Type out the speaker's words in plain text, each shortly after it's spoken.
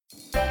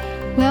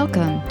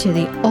Welcome to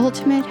the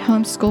Ultimate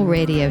Homeschool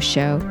Radio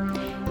Show.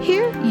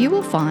 Here you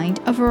will find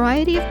a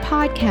variety of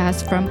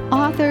podcasts from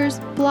authors,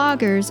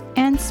 bloggers,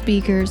 and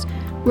speakers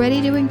ready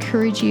to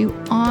encourage you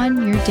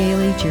on your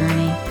daily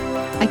journey.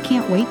 I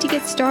can't wait to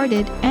get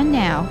started, and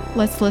now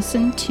let's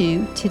listen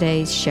to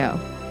today's show.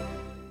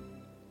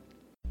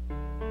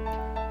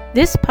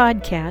 This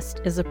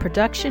podcast is a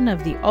production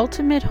of the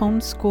Ultimate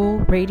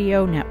Homeschool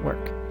Radio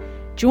Network.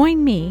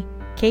 Join me,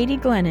 Katie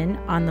Glennon,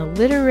 on the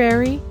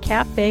Literary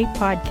Cafe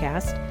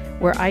podcast,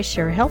 where I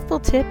share helpful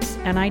tips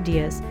and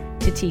ideas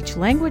to teach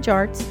language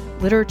arts,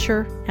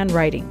 literature, and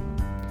writing.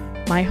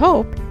 My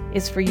hope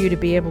is for you to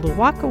be able to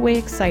walk away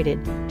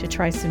excited to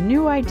try some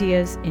new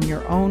ideas in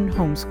your own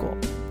homeschool.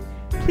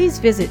 Please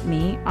visit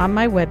me on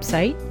my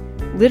website,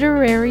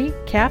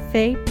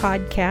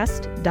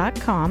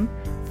 literary-cafe-podcast.com,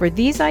 for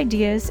these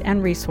ideas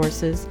and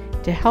resources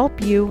to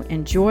help you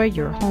enjoy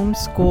your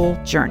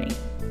homeschool journey.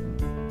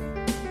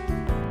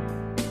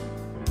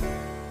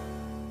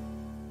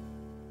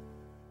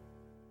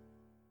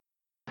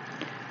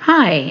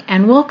 Hi,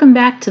 and welcome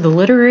back to the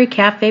Literary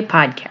Cafe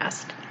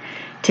podcast.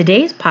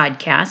 Today's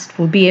podcast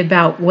will be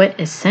about what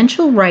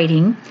essential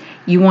writing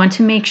you want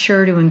to make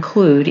sure to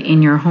include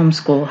in your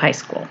homeschool high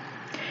school.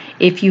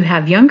 If you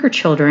have younger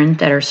children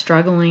that are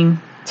struggling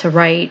to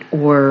write,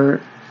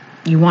 or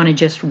you want to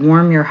just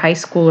warm your high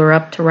schooler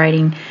up to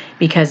writing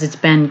because it's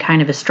been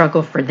kind of a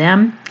struggle for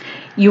them,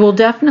 you will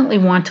definitely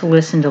want to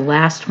listen to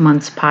last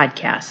month's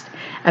podcast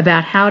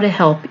about how to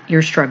help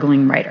your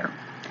struggling writer.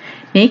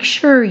 Make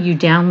sure you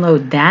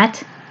download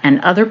that and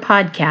other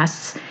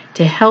podcasts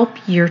to help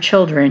your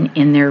children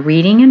in their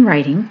reading and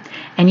writing,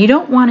 and you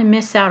don't want to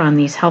miss out on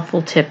these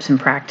helpful tips and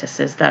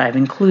practices that I've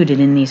included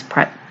in these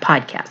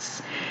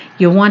podcasts.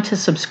 You'll want to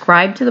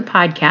subscribe to the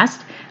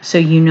podcast so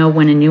you know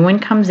when a new one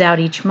comes out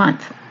each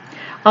month.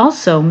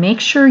 Also, make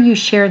sure you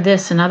share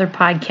this and other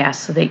podcasts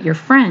so that your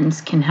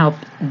friends can help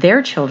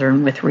their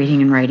children with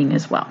reading and writing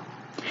as well.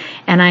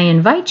 And I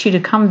invite you to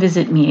come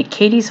visit me at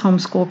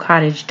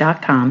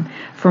katieshomeschoolcottage.com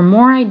for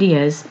more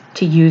ideas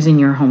to use in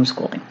your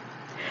homeschooling.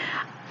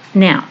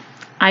 Now,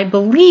 I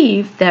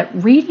believe that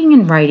reading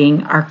and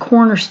writing are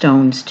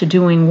cornerstones to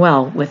doing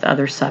well with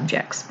other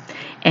subjects.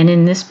 And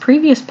in this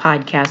previous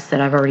podcast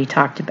that I've already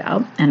talked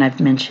about, and I've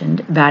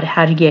mentioned about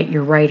how to get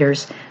your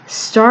writers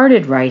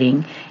started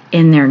writing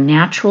in their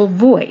natural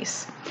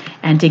voice,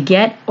 and to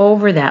get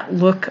over that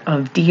look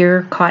of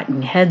deer caught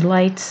in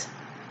headlights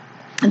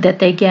that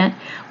they get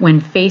when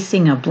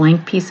facing a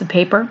blank piece of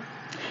paper.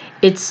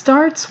 It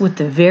starts with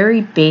the very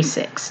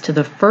basics to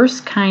the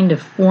first kind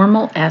of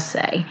formal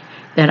essay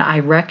that I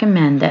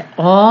recommend that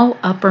all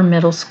upper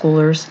middle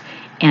schoolers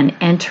and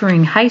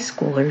entering high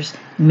schoolers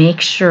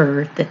make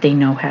sure that they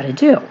know how to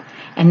do.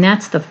 And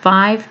that's the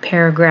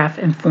 5-paragraph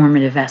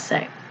informative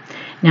essay.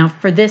 Now,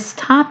 for this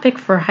topic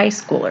for high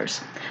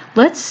schoolers,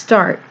 let's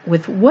start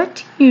with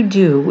what do you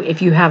do if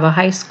you have a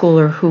high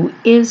schooler who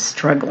is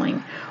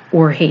struggling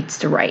or hates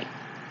to write?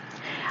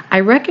 I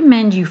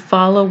recommend you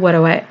follow what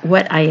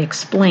I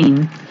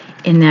explain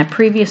in that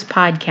previous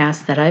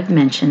podcast that I've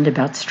mentioned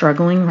about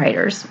struggling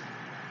writers,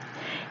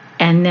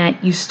 and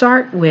that you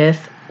start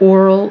with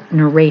oral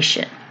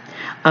narration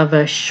of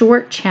a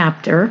short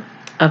chapter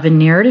of a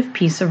narrative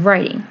piece of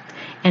writing.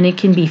 And it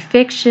can be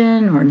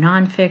fiction or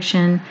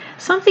nonfiction,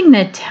 something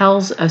that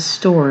tells a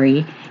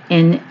story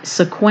in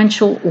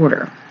sequential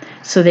order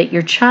so that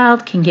your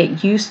child can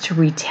get used to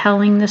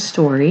retelling the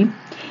story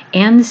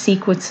and the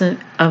sequence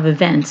of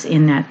events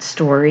in that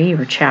story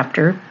or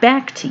chapter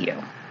back to you.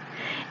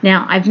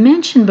 Now, I've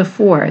mentioned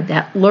before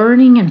that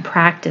learning and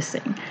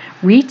practicing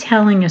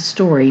retelling a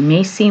story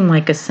may seem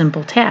like a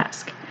simple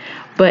task,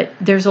 but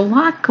there's a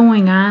lot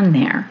going on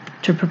there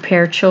to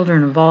prepare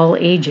children of all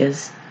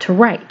ages to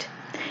write.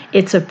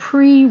 It's a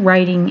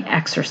pre-writing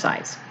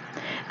exercise.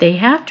 They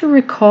have to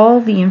recall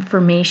the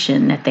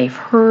information that they've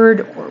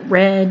heard or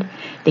read.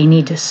 They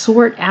need to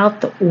sort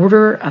out the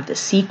order of the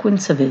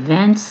sequence of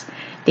events.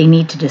 They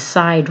need to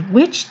decide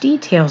which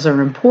details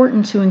are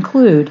important to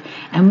include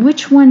and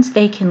which ones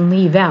they can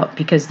leave out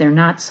because they're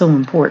not so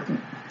important.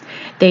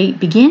 They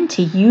begin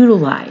to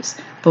utilize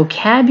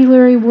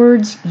vocabulary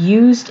words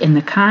used in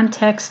the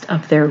context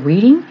of their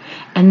reading,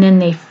 and then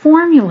they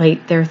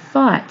formulate their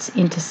thoughts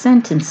into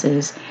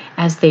sentences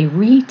as they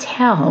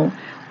retell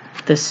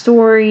the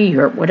story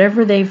or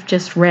whatever they've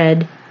just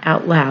read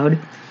out loud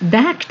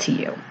back to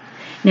you.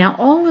 Now,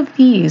 all of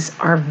these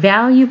are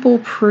valuable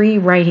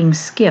pre-writing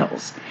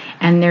skills,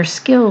 and they're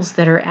skills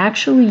that are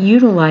actually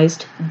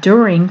utilized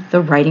during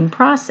the writing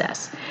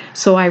process.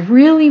 So I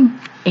really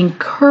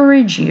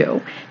encourage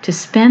you to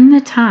spend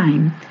the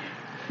time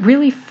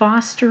really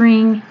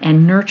fostering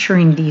and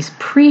nurturing these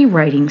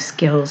pre-writing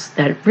skills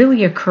that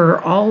really occur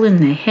all in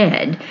the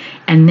head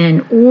and then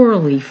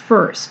orally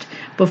first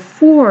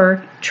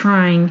before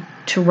trying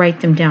to write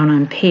them down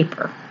on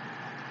paper.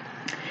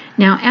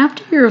 Now,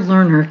 after your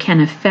learner can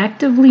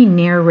effectively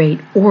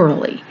narrate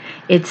orally,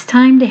 it's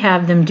time to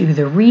have them do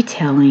the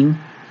retelling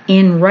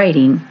in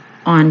writing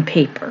on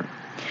paper.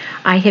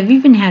 I have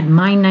even had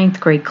my 9th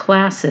grade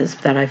classes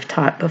that I've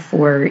taught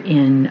before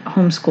in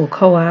homeschool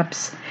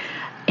co-ops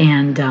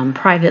and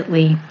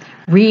privately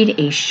read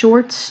a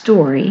short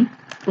story,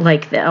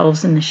 like The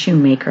Elves and the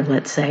Shoemaker,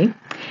 let's say,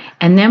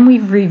 and then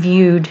we've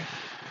reviewed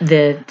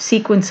the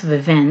sequence of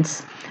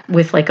events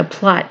with like a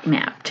plot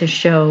map to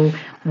show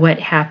what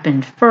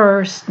happened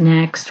first,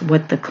 next,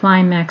 what the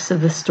climax of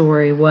the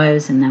story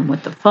was, and then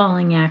what the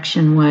falling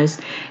action was,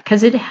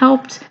 because it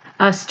helped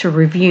us to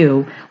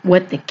review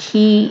what the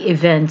key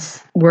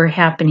events were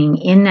happening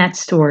in that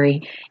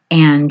story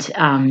and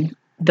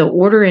the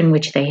order in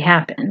which they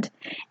happened.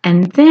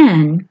 And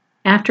then,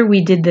 after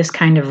we did this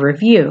kind of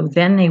review,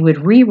 then they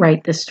would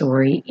rewrite the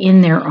story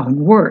in their own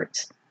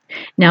words.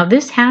 Now,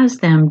 this has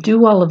them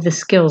do all of the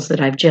skills that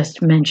I've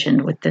just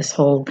mentioned with this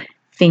whole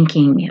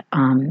thinking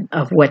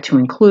of what to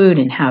include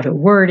and how to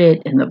word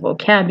it and the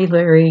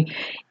vocabulary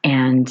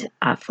and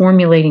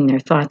formulating their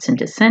thoughts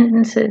into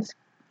sentences.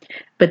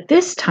 But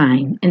this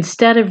time,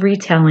 instead of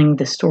retelling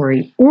the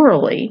story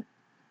orally,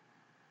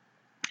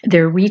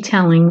 they're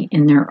retelling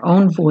in their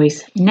own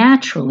voice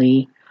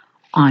naturally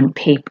on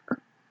paper.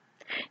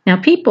 Now,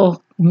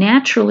 people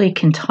naturally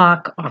can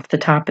talk off the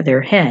top of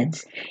their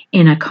heads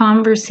in a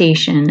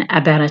conversation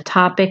about a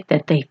topic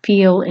that they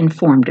feel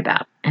informed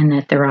about and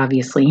that they're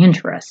obviously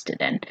interested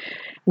in,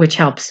 which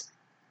helps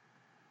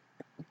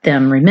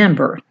them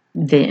remember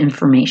the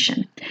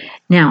information.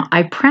 Now,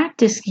 I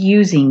practice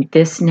using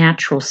this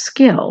natural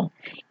skill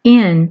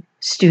in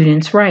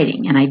students'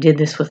 writing, and I did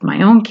this with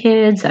my own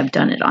kids. I've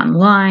done it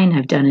online.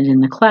 I've done it in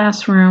the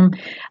classroom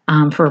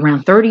for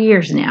around 30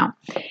 years now.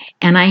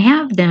 And I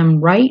have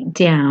them write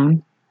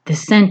down the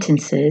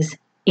sentences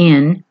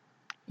in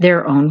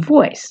their own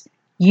voice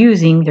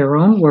using their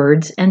own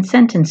words and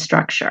sentence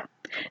structure.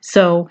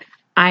 So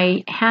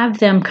I have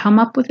them come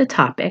up with a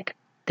topic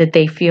that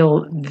they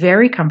feel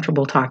very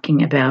comfortable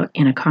talking about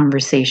in a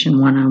conversation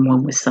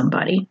one-on-one with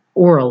somebody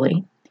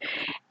orally,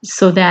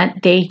 so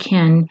that they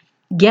can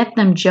get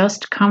them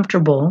just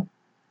comfortable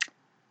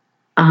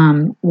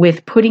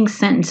with putting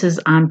sentences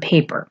on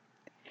paper.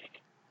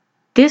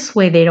 This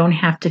way they don't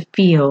have to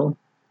feel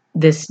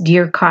this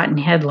deer caught in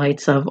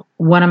headlights of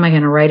what am I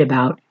going to write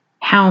about?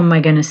 How am I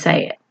going to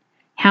say it?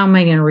 How am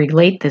I going to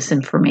relate this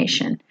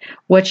information?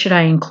 What should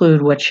I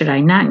include? What should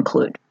I not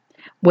include?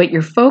 What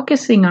you're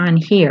focusing on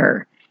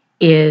here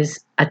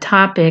is a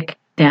topic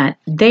that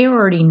they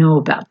already know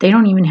about. They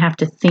don't even have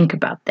to think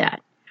about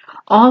that.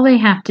 All they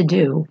have to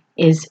do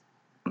is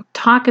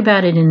talk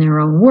about it in their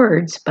own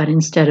words, but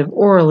instead of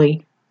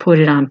orally, put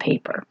it on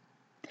paper.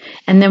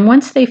 And then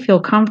once they feel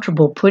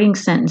comfortable putting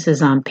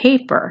sentences on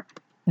paper,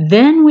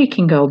 then we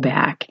can go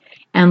back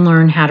and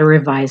learn how to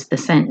revise the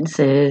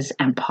sentences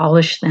and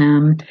polish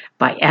them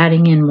by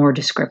adding in more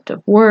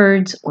descriptive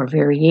words or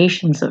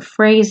variations of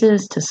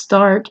phrases to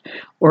start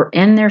or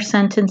end their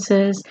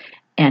sentences,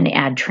 and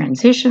add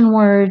transition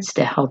words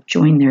to help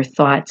join their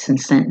thoughts and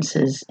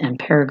sentences and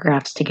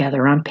paragraphs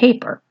together on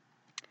paper.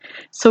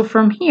 So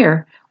from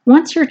here,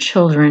 once your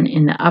children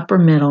in the upper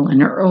middle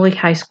and early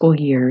high school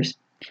years,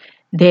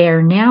 they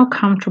are now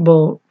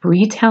comfortable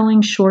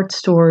retelling short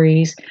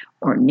stories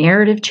or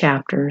narrative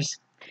chapters,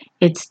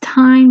 it's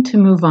time to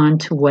move on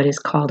to what is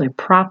called a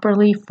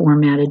properly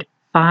formatted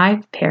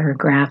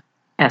 5-paragraph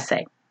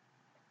essay.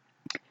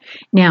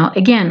 Now,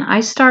 again, I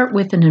start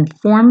with an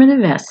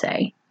informative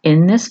essay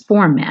in this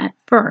format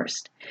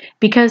first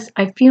because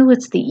I feel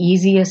it's the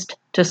easiest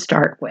to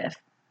start with.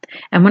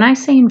 And when I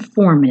say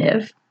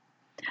informative,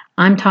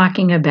 I'm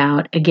talking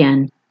about,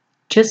 again,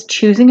 just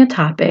choosing a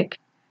topic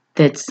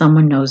that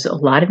someone knows a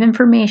lot of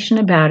information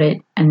about it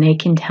and they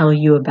can tell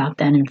you about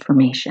that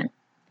information.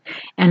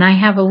 And I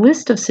have a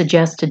list of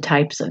suggested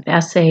types of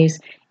essays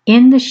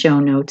in the show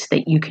notes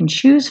that you can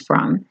choose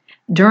from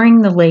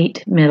during the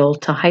late, middle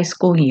to high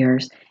school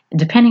years,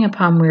 depending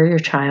upon where your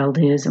child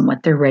is and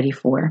what they're ready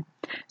for.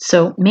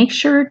 So make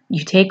sure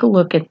you take a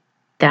look at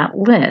that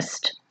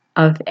list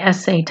of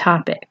essay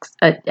topics,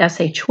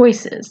 essay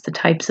choices, the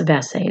types of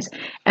essays,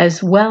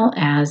 as well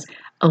as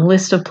a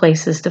list of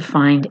places to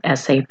find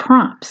essay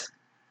prompts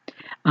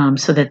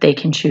so that they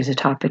can choose a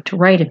topic to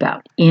write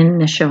about in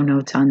the show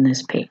notes on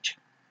this page.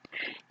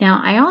 Now,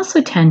 I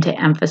also tend to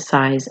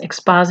emphasize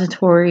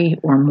expository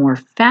or more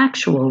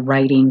factual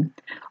writing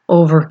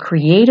over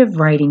creative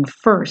writing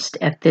first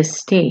at this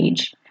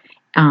stage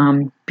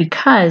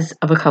because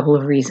of a couple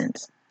of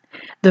reasons.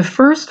 The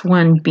first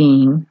one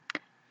being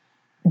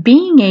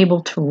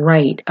able to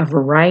write a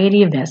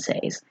variety of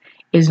essays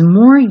is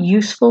more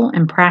useful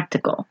and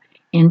practical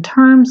in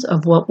terms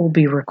of what will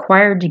be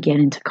required to get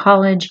into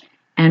college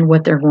and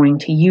what they're going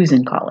to use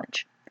in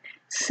college.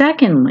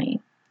 Secondly,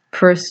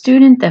 for a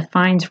student that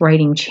finds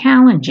writing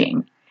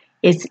challenging,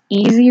 it's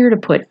easier to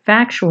put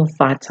factual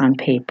thoughts on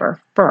paper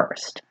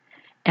first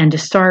and to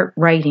start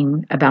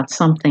writing about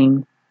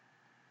something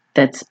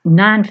that's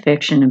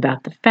nonfiction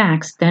about the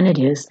facts than it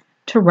is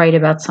to write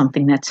about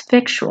something that's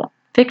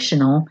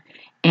fictional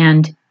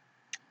and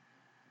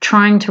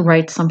trying to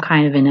write some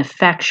kind of an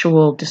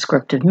effectual,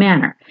 descriptive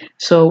manner.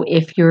 So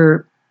if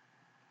you're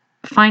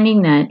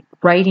finding that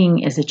writing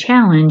is a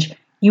challenge,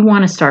 you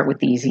want to start with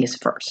the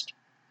easiest first.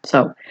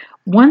 So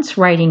once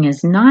writing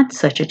is not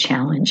such a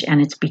challenge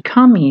and it's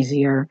become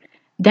easier,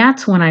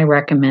 that's when I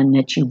recommend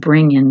that you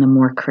bring in the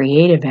more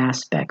creative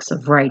aspects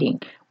of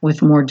writing,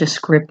 with more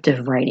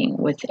descriptive writing,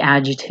 with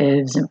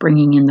adjectives and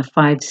bringing in the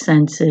five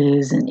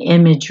senses and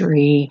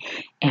imagery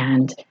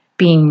and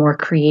being more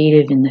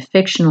creative in the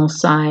fictional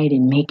side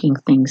and making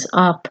things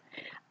up.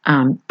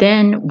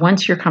 Then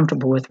once you're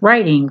comfortable with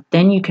writing,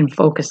 then you can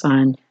focus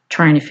on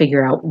trying to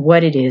figure out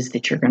what it is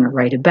that you're going to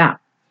write about.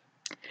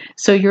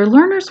 So your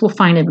learners will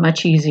find it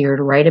much easier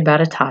to write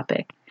about a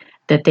topic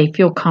that they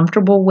feel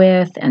comfortable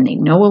with and they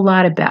know a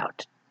lot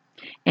about.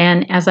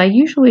 And as I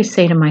usually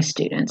say to my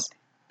students,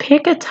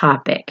 pick a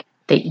topic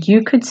that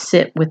you could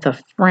sit with a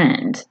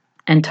friend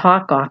and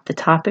talk off the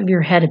top of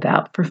your head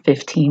about for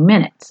 15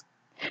 minutes.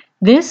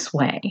 This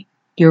way,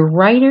 your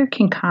writer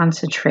can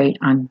concentrate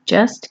on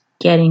just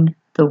getting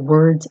the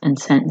words and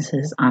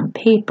sentences on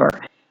paper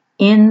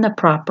in the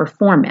proper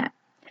format,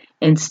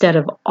 instead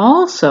of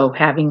also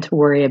having to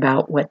worry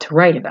about what to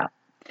write about,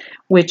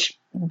 which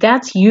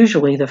that's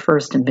usually the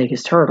first and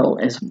biggest hurdle,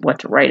 is what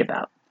to write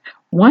about.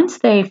 Once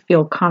they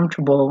feel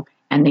comfortable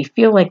and they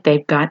feel like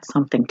they've got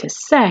something to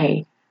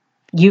say,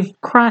 you've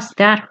crossed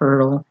that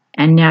hurdle,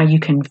 and now you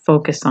can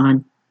focus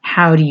on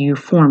how do you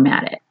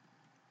format it.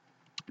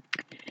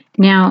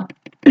 Now,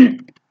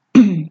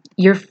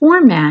 your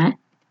format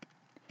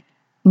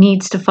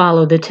needs to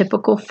follow the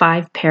typical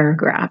 5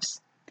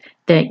 paragraphs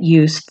that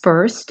use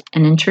first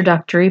an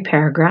introductory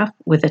paragraph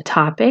with a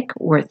topic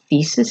or a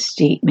thesis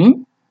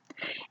statement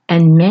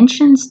and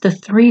mentions the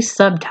 3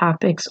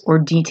 subtopics or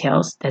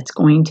details that's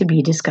going to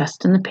be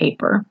discussed in the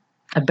paper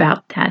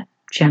about that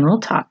general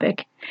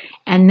topic.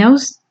 And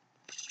those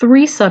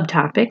 3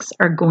 subtopics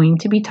are going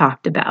to be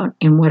talked about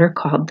in what are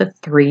called the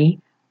 3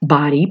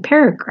 body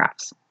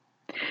paragraphs.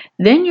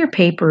 Then your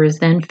paper is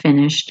then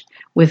finished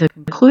with a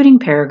concluding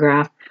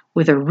paragraph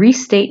with a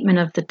restatement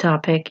of the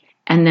topic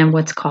and then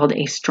what's called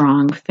a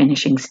strong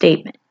finishing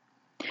statement.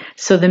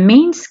 So the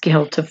main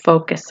skill to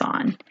focus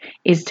on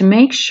is to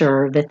make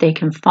sure that they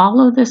can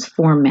follow this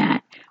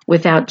format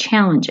without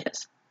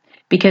challenges,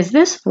 because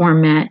this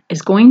format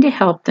is going to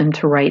help them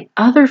to write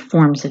other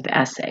forms of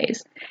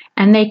essays,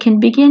 and they can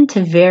begin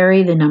to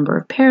vary the number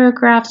of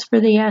paragraphs for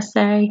the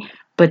essay,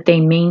 but they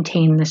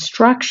maintain the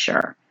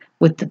structure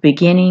with the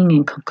beginning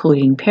and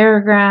concluding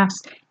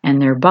paragraphs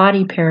and their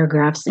body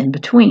paragraphs in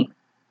between.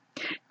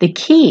 The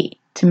key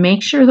to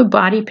make sure the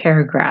body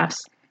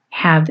paragraphs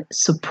have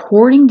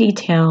supporting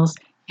details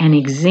and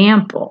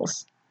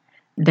examples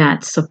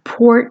that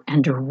support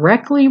and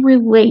directly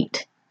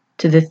relate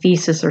to the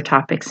thesis or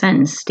topic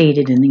sentence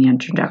stated in the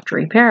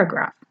introductory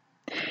paragraph.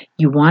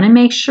 You want to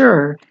make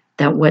sure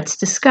that what's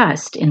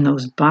discussed in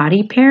those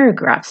body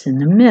paragraphs in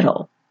the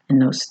middle, in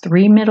those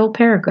 3 middle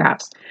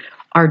paragraphs,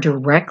 are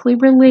directly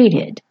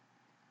related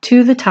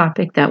to the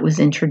topic that was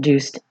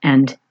introduced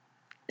and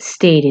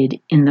stated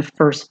in the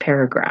first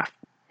paragraph.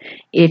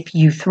 If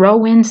you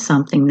throw in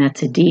something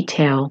that's a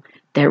detail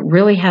that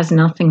really has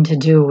nothing to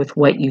do with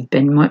what you've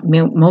been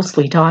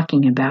mostly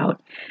talking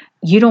about,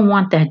 you don't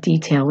want that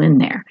detail in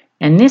there.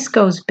 And this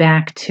goes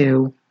back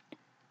to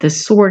the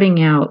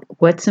sorting out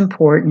what's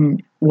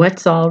important,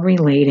 what's all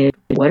related,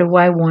 what do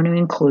I want to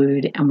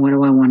include, and what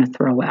do I want to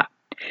throw out.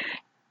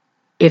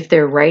 If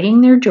they're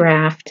writing their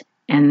draft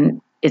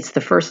and it's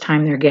the first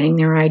time they're getting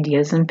their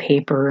ideas on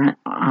paper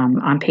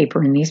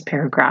in these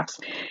paragraphs,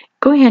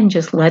 go ahead and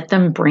just let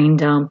them brain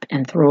dump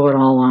and throw it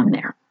all on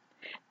there.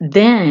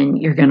 Then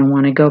you're going to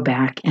want to go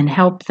back and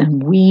help them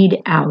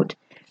weed out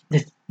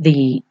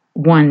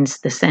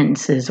the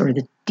sentences or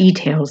the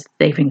details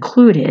they've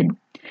included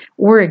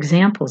or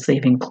examples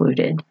they've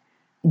included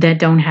that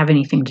don't have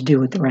anything to do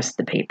with the rest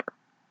of the paper.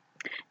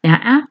 Now,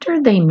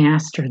 after they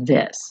master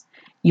this,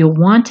 you'll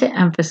want to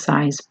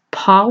emphasize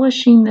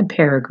polishing the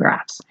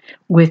paragraphs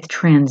with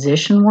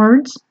transition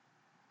words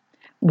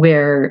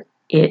where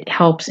it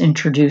helps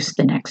introduce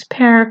the next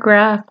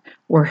paragraph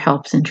or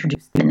helps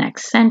introduce the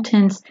next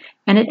sentence,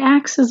 and it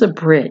acts as a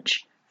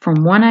bridge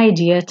from one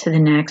idea to the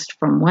next,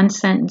 from one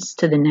sentence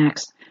to the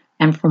next,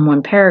 and from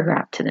one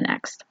paragraph to the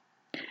next.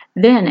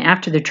 Then,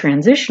 after the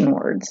transition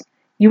words,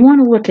 you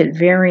want to look at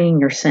varying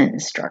your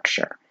sentence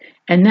structure,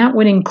 and that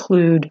would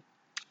include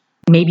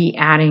maybe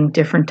adding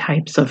different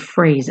types of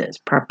phrases,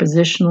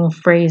 prepositional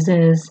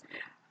phrases,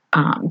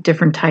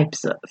 different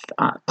types of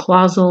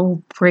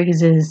clausal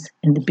phrases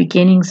in the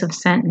beginnings of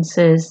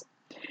sentences.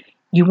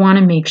 You want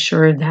to make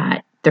sure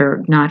that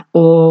they're not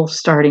all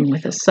starting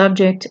with a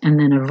subject and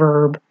then a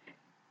verb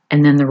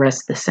and then the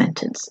rest of the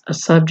sentence. A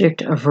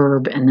subject, a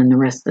verb, and then the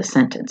rest of the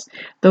sentence.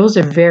 Those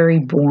are very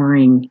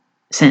boring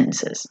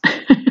sentences.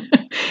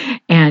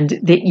 And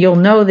you'll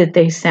know that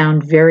they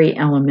sound very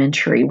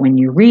elementary when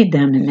you read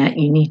them, and that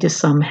you need to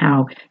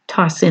somehow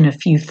toss in a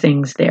few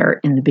things there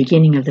in the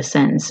beginning of the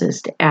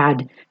sentences to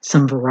add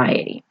some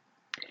variety.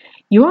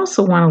 You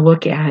also want to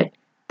look at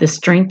the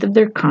strength of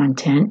their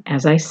content,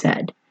 as I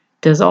said.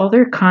 Does all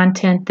their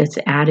content that's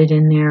added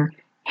in there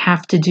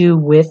have to do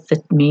with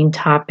the main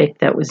topic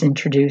that was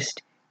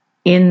introduced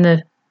in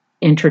the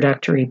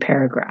introductory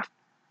paragraph?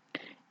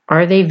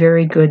 Are they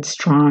very good,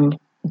 strong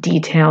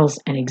details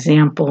and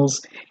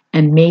examples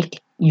and make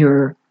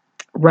your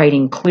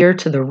writing clear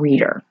to the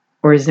reader?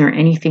 Or is there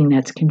anything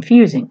that's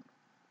confusing?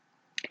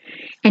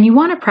 And you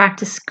want to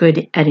practice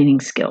good editing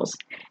skills.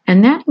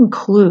 And that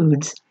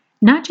includes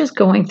not just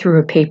going through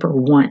a paper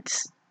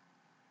once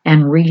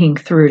and reading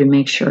through to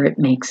make sure it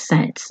makes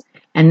sense.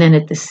 And then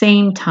at the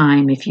same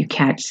time, if you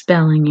catch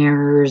spelling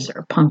errors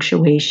or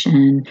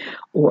punctuation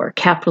or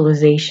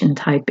capitalization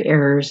type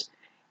errors,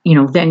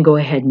 then go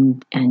ahead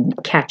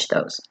and catch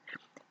those.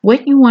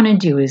 What you want to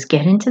do is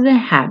get into the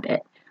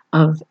habit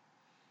of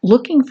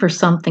looking for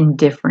something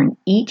different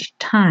each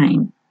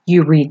time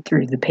you read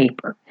through the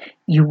paper.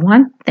 You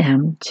want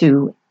them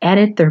to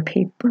edit their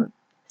paper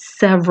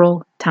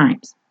several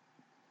times.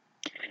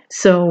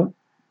 So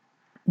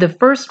the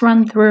first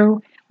run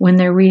through, when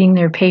they're reading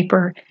their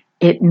paper,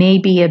 it may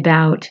be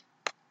about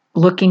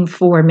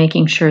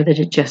making sure that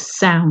it just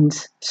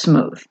sounds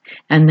smooth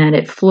and that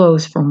it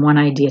flows from one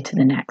idea to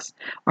the next.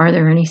 Are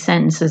there any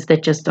sentences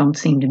that just don't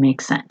seem to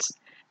make sense?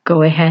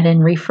 Go ahead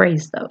and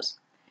rephrase those.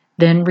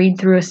 Then read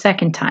through a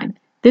second time,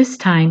 this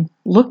time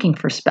looking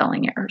for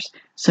spelling errors.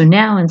 So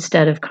now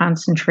instead of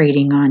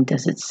concentrating on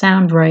does it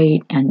sound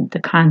right and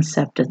the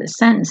concept of the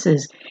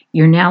sentences,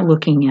 you're now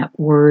looking at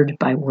word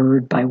by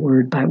word by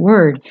word by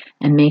word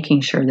and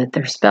making sure that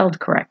they're spelled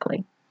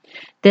correctly.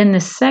 Then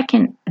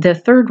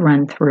the third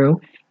run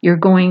through, you're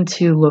going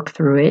to look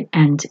through it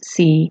and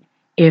see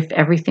if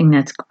everything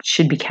that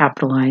should be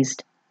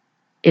capitalized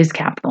is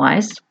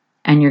capitalized.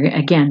 And you're,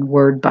 again,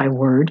 word by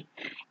word.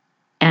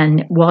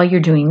 And while you're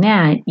doing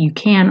that, you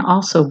can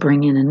also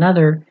bring in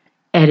another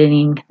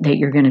editing that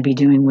you're going to be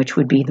doing, which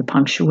would be the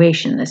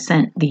punctuation,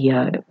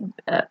 the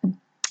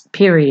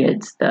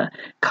periods, the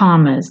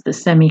commas, the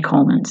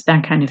semicolons,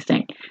 that kind of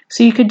thing.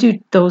 So you could do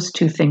those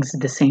two things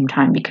at the same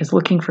time, because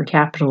looking for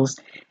capitals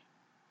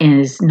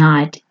is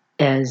not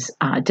as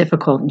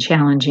difficult and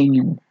challenging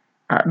and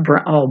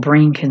all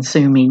brain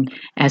consuming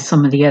as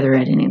some of the other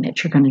editing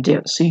that you're going to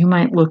do. So you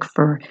might look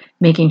for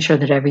making sure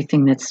that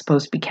everything that's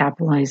supposed to be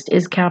capitalized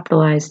is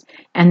capitalized,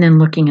 and then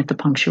looking at the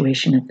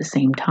punctuation at the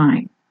same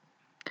time.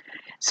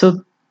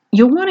 So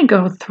you'll want to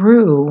go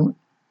through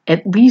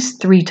at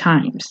least 3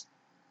 times,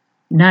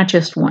 not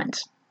just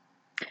once.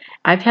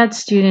 I've had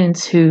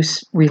students who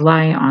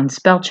rely on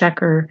spell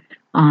checker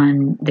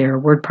on their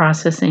word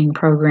processing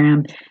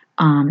program,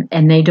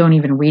 and they don't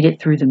even read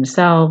it through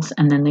themselves,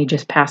 and then they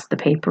just pass the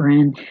paper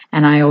in.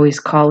 And I always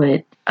call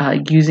it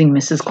using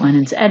Mrs.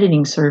 Glennon's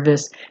editing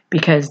service,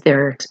 because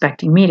they're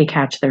expecting me to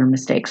catch their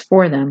mistakes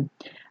for them,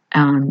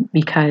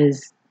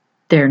 because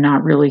they're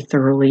not really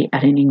thoroughly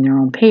editing their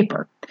own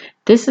paper.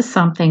 This is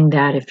something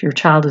that if your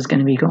child is going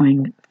to be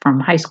going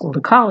from high school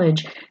to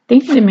college, they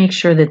need to make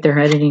sure that they're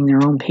editing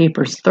their own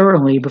papers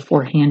thoroughly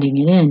before handing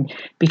it in,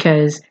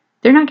 because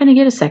they're not going to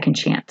get a second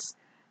chance.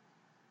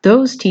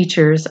 Those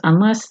teachers,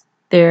 unless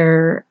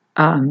they're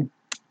an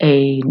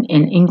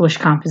English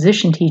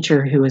composition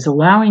teacher who is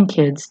allowing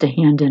kids to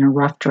hand in a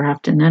rough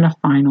draft and then a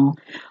final,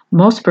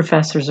 most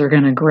professors are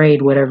going to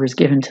grade whatever's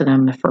given to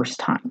them the first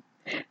time.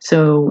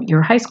 So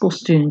your high school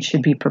students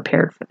should be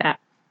prepared for that.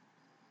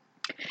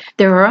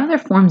 There are other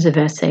forms of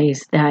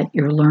essays that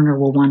your learner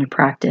will want to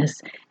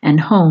practice and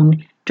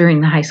hone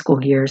during the high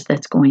school years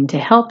that's going to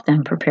help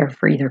them prepare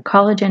for either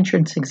college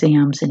entrance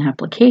exams and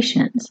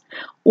applications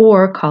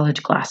or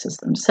college classes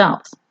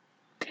themselves.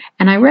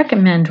 And I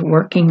recommend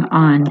working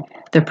on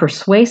the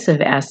persuasive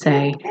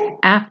essay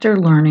after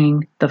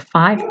learning the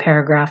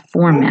 5-paragraph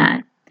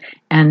format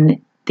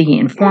and the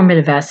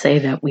informative essay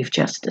that we've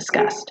just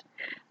discussed.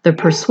 The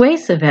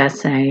persuasive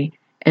essay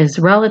is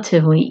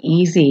relatively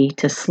easy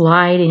to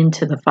slide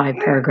into the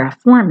 5-paragraph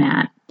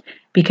format,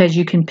 because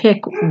you can pick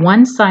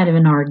one side of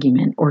an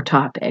argument or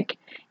topic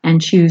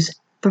and choose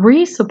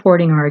 3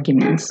 supporting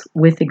arguments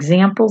with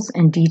examples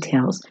and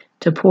details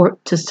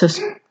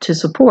to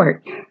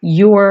support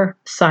your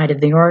side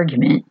of the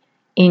argument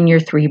in your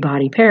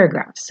 3-body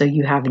paragraphs. So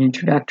you have an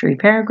introductory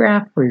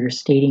paragraph where you're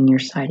stating your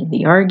side of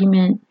the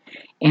argument,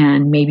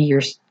 and maybe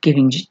you're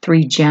giving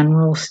 3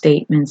 general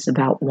statements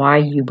about why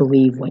you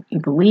believe what you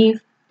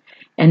believe.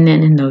 And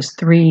then in those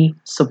 3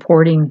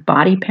 supporting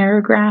body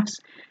paragraphs,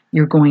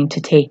 you're going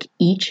to take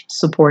each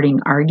supporting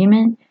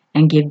argument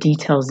and give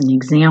details and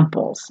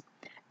examples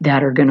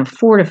that are going to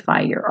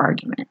fortify your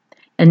argument.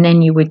 And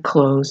then you would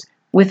close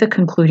with a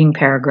concluding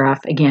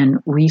paragraph, again,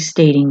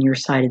 restating your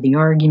side of the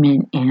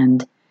argument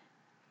and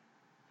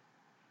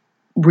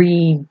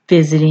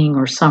revisiting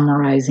or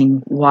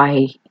summarizing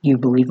why you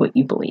believe what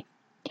you believe.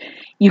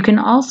 You can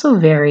also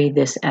vary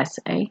this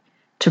essay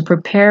to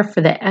prepare for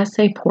the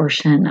essay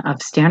portion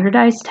of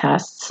standardized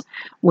tests,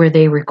 where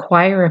they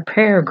require a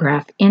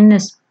paragraph in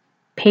this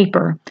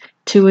paper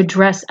to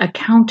address a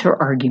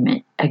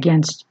counter-argument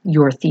against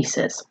your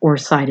thesis or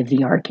side of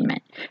the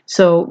argument.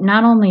 So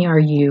not only are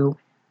you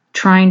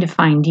trying to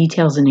find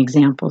details and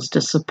examples to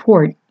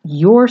support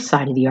your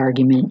side of the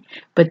argument,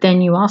 but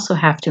then you also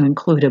have to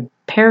include a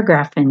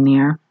paragraph in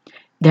there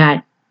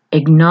that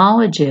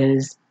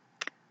acknowledges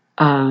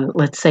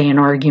let's say an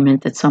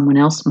argument that someone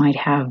else might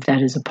have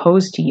that is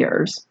opposed to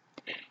yours,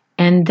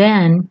 And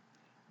then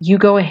you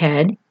go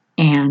ahead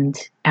and,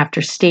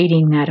 after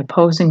stating that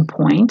opposing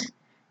point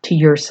to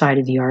your side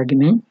of the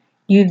argument,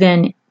 you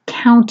then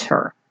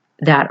counter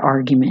that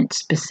argument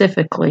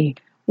specifically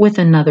with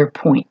another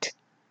point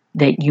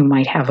that you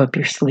might have up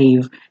your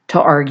sleeve to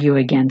argue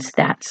against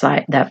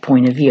that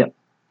point of view.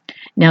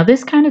 Now,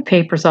 this kind of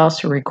paper is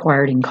also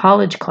required in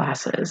college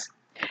classes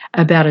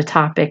about a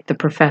topic the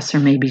professor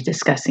may be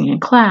discussing in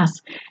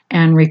class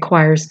and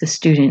requires the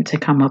student to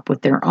come up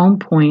with their own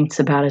points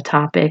about a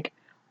topic,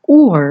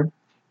 or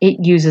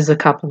it uses a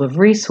couple of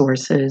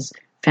resources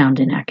found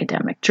in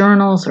academic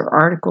journals or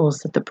articles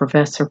that the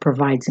professor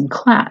provides in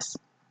class.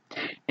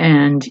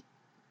 And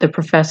the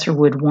professor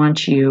would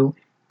want you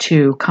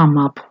to come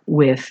up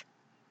with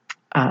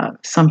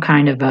some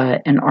kind of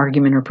an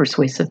argument or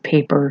persuasive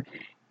paper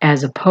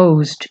as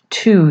opposed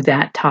to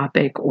that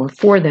topic or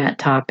for that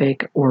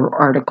topic or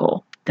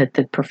article that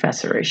the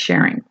professor is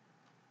sharing.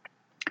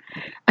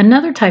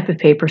 Another type of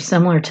paper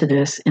similar to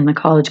this in the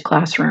college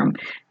classroom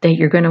that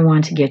you're going to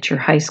want to get your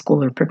high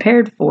schooler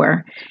prepared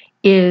for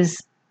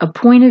is a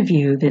point of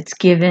view that's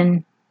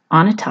given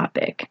on a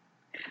topic,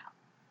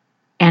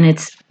 and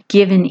it's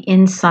given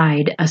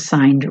inside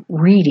assigned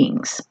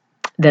readings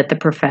that the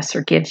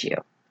professor gives you.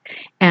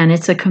 And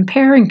it's a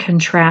compare and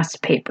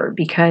contrast paper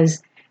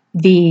because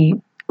the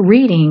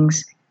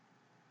readings,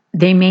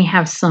 they may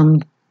have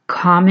some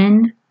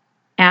common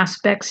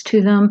aspects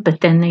to them, but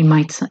then they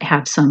might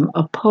have some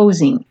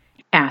opposing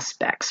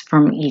aspects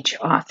from each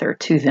author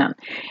to them.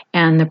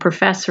 And the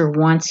professor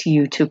wants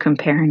you to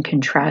compare and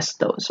contrast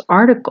those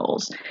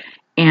articles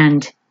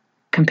and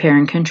compare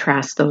and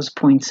contrast those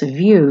points of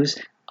views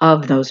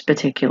of those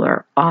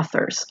particular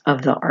authors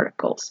of the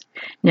articles.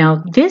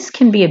 Now, this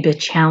can be a bit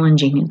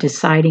challenging in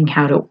deciding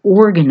how to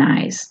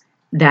organize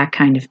that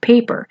kind of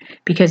paper,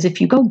 because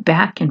if you go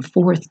back and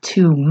forth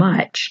too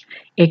much,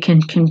 it can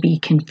be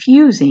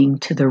confusing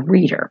to the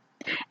reader.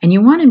 And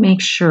you want to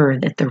make sure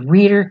that the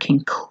reader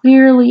can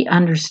clearly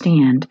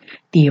understand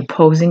the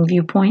opposing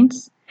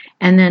viewpoints,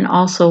 and then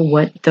also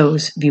what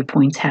those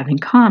viewpoints have in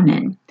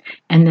common,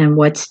 and then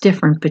what's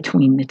different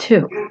between the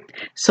two.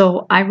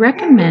 So I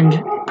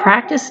recommend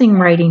practicing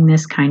writing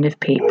this kind of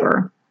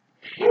paper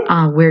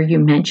where you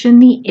mention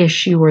the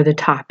issue or the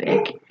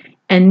topic,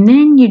 and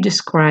then you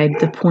describe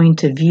the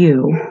point of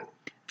view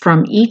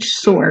from each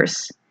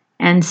source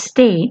and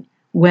state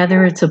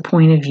whether it's a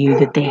point of view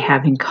that they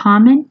have in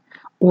common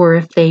or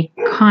if they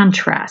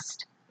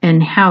contrast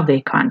and how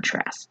they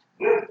contrast.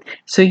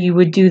 So you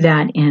would do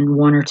that in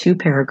 1 or 2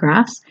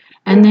 paragraphs,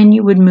 and then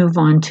you would move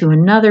on to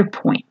another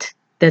point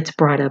that's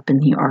brought up in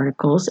the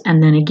articles,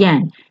 and then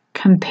again,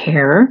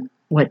 compare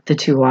what the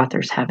two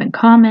authors have in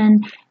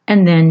common,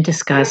 and then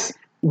discuss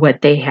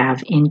what they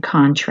have in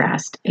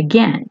contrast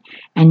again.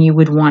 And you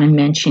would want to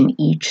mention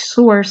each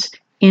source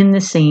in the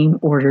same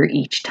order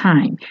each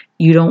time.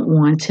 You don't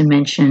want to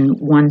mention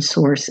one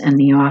source and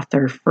the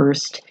author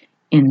first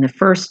in the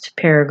first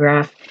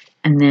paragraph,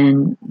 and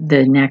then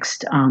the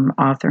next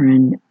author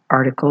and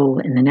article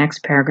in the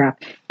next paragraph,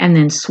 and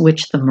then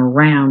switch them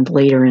around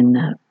later in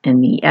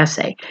the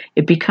essay.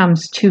 It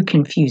becomes too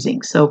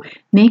confusing. So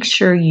make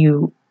sure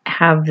you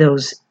have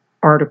those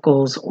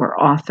articles or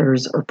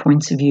authors or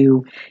points of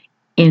view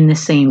in the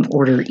same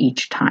order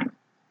each time.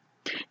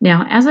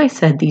 Now, as I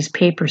said, these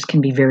papers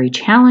can be very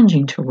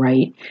challenging to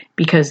write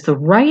because the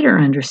writer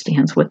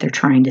understands what they're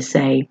trying to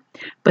say,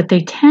 but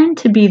they tend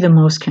to be the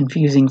most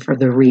confusing for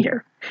the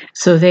reader.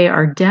 So they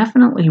are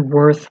definitely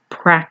worth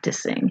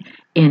practicing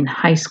in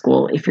high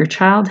school if your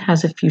child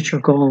has a future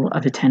goal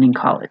of attending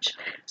college.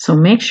 So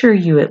make sure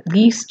you at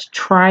least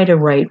try to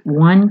write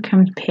one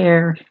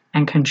compare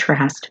and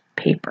contrast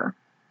paper.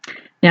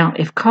 Now,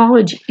 if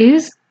college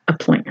is a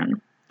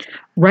plan,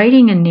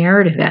 writing a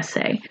narrative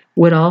essay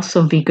would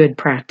also be good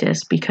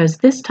practice because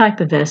this type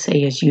of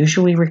essay is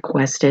usually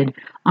requested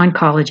on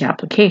college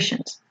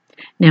applications.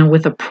 Now,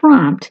 with a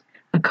prompt,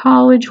 a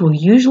college will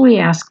usually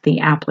ask the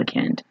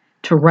applicant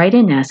to write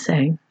an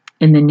essay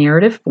in the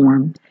narrative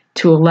form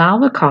to allow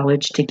the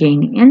college to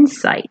gain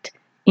insight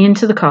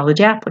into the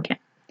college applicant.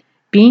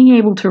 Being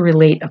able to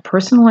relate a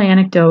personal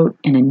anecdote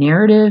in a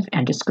narrative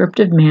and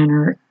descriptive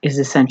manner is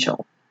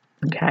essential.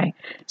 Okay,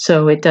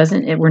 so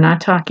we're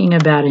not talking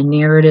about a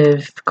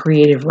narrative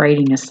creative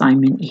writing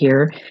assignment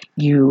here.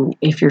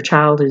 If your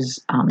child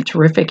is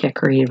terrific at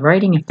creative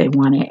writing, if they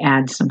want to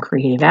add some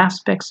creative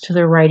aspects to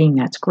their writing,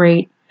 that's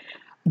great.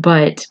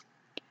 But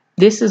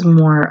this is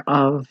more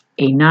of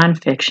a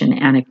nonfiction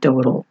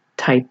anecdotal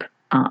type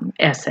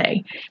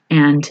essay,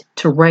 and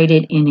to write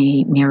it in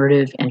a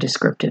narrative and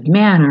descriptive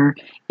manner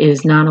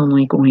is not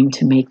only going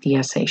to make the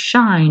essay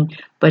shine,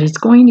 but it's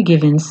going to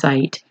give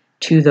insight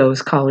to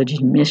those college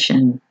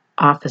admission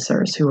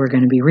officers who are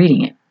going to be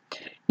reading it.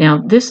 Now,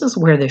 this is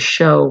where the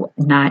show,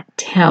 not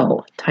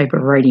tell type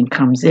of writing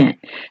comes in.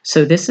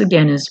 So this,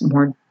 again, is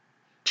more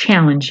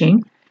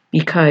challenging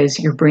because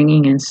you're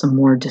bringing in some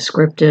more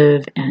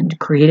descriptive and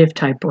creative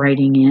type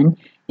writing in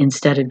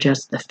instead of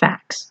just the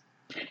facts.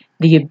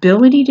 The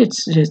ability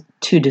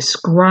to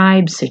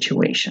describe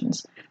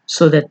situations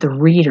so that the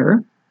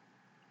reader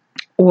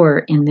or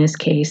in this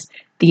case,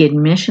 the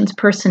admissions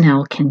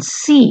personnel can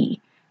see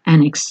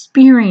and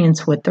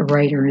experience what the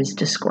writer is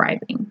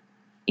describing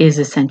is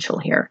essential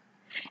here,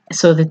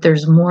 so that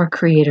there's more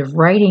creative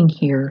writing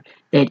here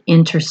that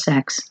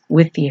intersects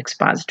with the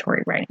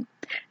expository writing.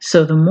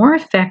 So the more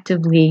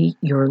effectively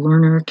your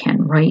learner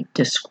can write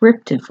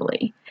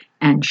descriptively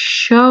and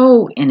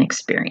show an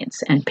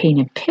experience and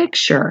paint a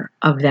picture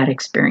of that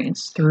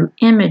experience through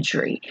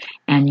imagery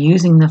and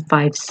using the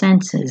five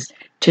senses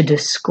to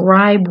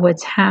describe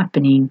what's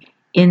happening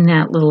in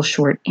that little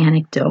short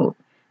anecdote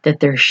that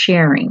they're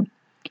sharing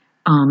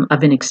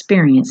of an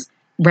experience,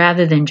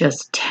 rather than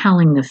just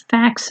telling the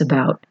facts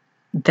about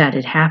that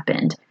it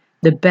happened,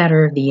 the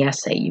better the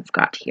essay you've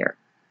got here.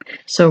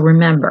 So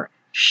remember,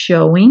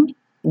 showing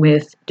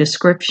with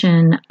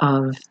description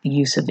of the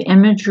use of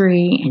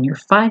imagery and your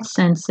five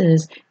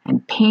senses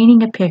and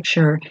painting a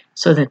picture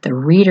so that the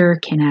reader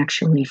can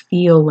actually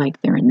feel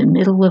like they're in the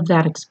middle of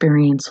that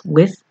experience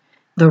with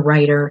the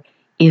writer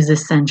is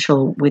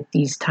essential with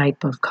these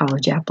type of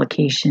college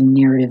application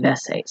narrative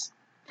essays.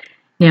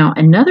 Now,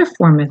 another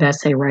form of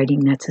essay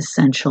writing that's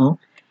essential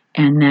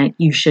and that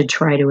you should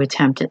try to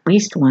attempt at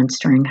least once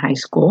during high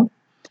school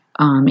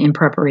in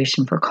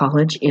preparation for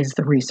college is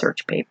the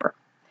research paper.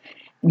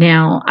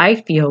 Now, I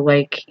feel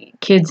like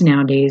kids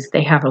nowadays,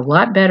 they have a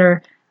lot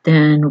better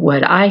than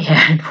what I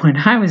had when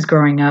I was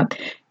growing up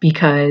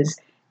because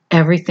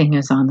everything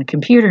is on the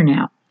computer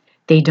now.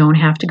 They don't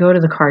have to go to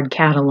the card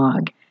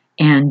catalog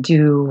and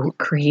do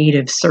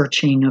creative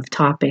searching of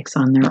topics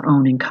on their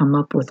own and come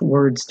up with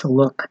words to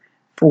look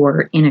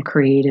for in a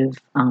creative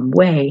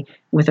way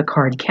with a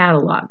card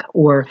catalog,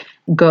 or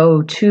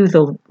go to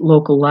the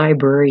local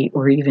library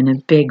or even a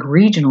big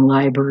regional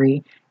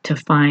library to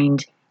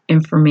find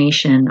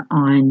information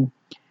on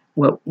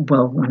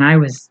when I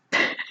was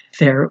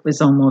there, it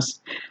was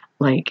almost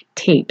like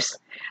tapes.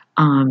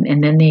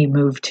 And then they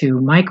moved to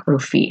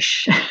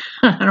microfiche.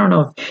 I don't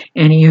know if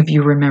any of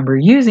you remember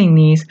using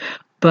these,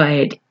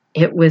 but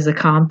it was a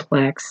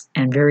complex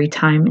and very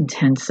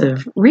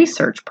time-intensive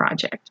research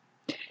project.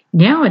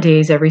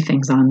 Nowadays,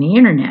 everything's on the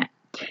internet,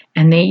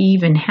 and they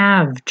even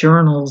have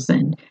journals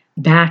and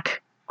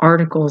back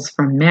articles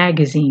from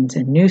magazines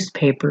and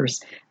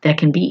newspapers that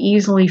can be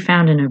easily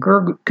found in a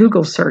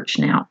Google search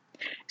now.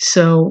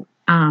 So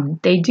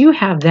they do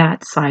have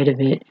that side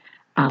of it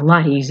a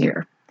lot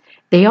easier.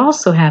 They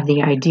also have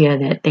the idea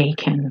that they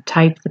can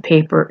type the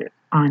paper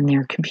on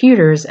their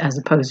computers as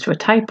opposed to a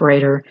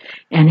typewriter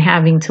and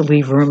having to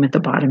leave room at the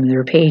bottom of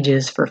their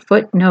pages for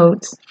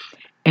footnotes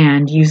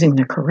and using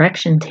the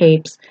correction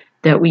tapes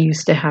that we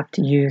used to have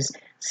to use.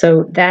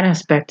 So that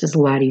aspect is a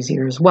lot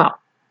easier as well.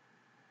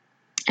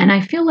 And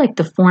I feel like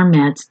the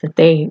formats that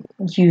they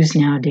use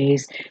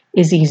nowadays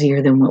is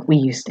easier than what we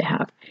used to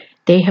have.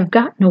 They have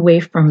gotten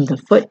away from the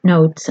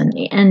footnotes and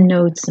the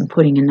endnotes and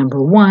putting a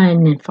number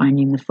 1 and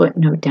finding the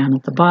footnote down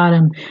at the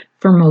bottom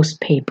for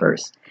most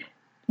papers.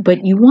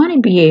 But you want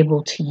to be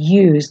able to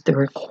use the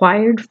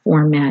required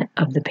format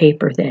of the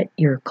paper that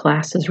your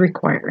class is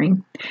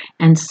requiring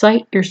and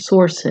cite your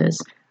sources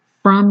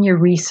from your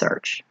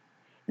research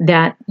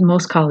that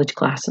most college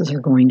classes are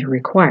going to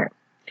require.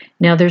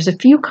 Now, there's a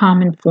few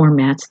common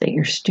formats that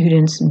your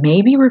students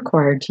may be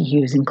required to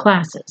use in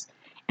classes.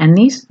 And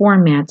these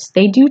formats,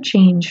 they do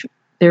change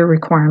their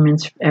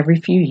requirements every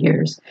few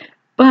years,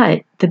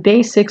 but the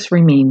basics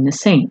remain the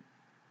same.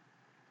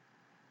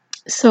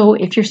 So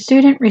if your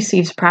student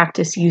receives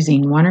practice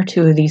using one or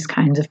two of these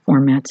kinds of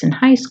formats in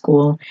high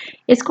school,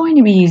 it's going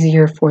to be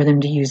easier for them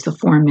to use the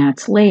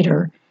formats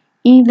later,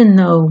 even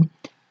though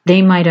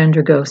they might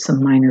undergo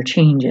some minor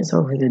changes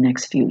over the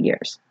next few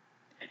years.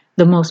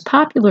 The most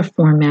popular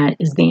format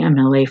is the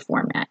MLA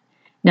format.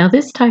 Now,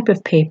 this type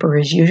of paper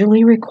is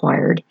usually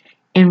required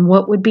in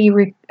what would be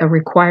a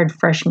required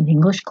freshman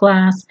English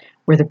class,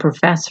 where the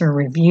professor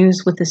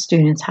reviews with the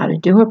students how to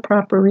do a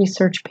proper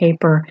research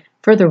paper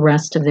for the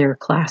rest of their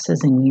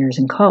classes and years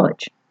in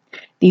college.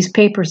 These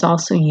papers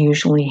also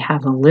usually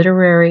have a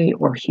literary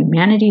or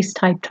humanities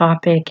type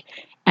topic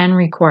and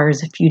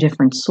requires a few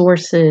different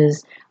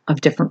sources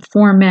of different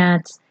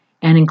formats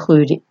and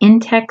include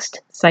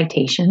in-text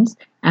citations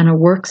and a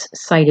works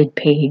cited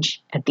page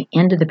at the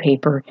end of the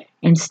paper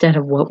instead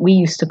of what we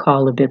used to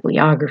call a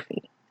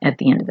bibliography at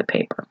the end of the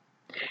paper.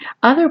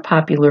 Other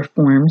popular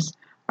forms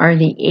are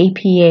the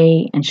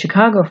APA and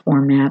Chicago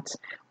formats,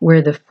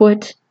 where the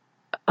foot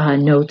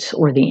notes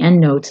or the end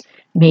notes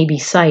may be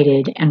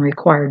cited and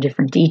require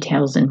different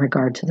details in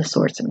regard to the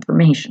source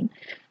information.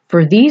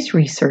 For these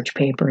research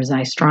papers,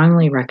 I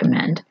strongly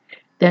recommend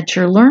that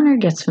your learner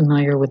gets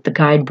familiar with the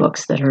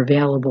guidebooks that are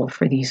available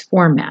for these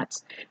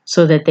formats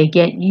so that they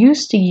get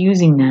used to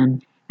using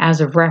them as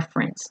a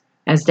reference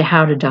as to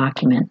how to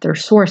document their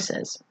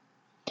sources.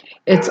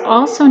 It's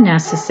also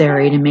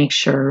necessary to make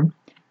sure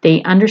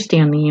they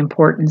understand the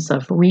importance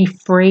of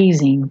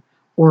rephrasing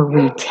or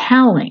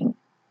retelling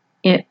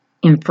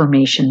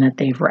information that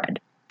they've read,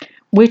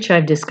 which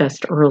I've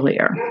discussed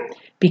earlier,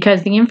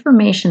 because the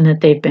information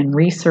that they've been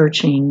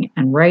researching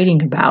and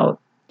writing about,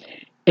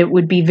 it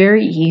would be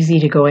very easy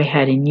to go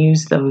ahead and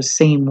use those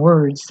same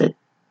words that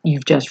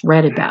you've just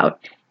read about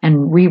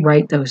and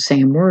rewrite those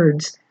same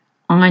words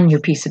on your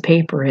piece of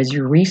paper as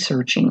you're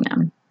researching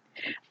them.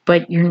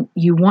 But you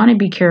want to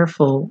be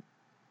careful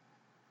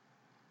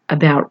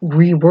about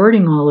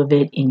rewording all of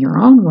it in your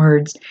own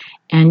words,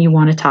 and you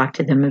want to talk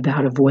to them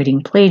about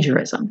avoiding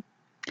plagiarism.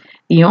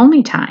 The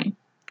only time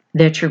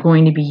that you're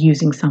going to be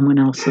using someone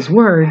else's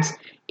words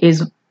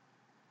is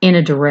in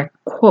a direct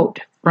quote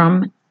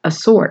from a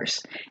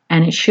source,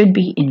 and it should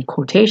be in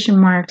quotation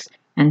marks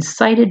and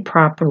cited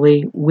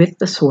properly with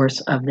the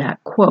source of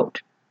that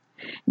quote.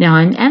 Now,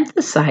 I'm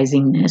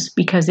emphasizing this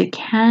because it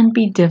can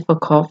be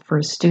difficult for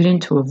a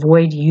student to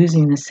avoid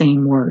using the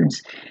same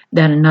words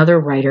that another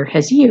writer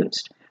has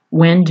used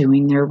when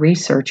doing their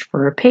research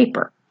for a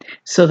paper.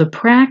 So the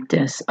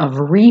practice of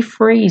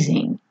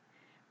rephrasing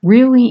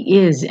really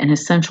is an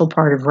essential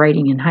part of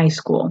writing in high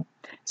school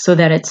so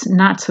that it's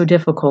not so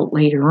difficult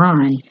later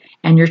on,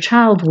 and your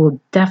child will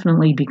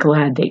definitely be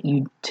glad that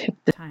you took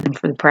the time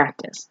for the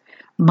practice.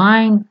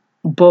 Mine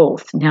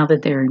both, now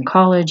that they're in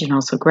college and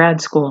also grad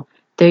school,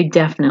 they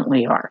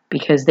definitely are,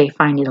 because they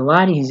find it a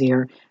lot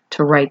easier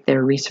to write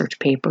their research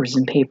papers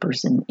and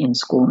papers in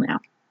school now.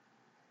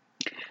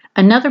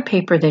 Another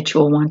paper that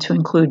you'll want to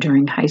include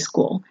during high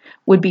school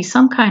would be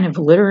some kind of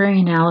literary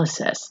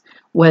analysis,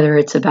 whether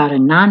it's about a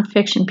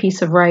nonfiction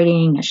piece of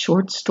writing, a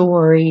short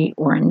story,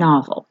 or a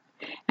novel.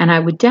 And I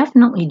would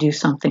definitely do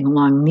something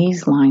along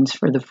these lines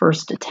for the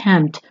first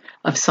attempt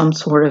of some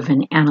sort of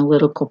an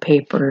analytical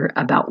paper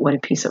about what a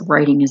piece of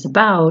writing is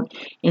about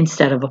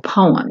instead of a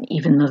poem,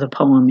 even though the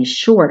poem is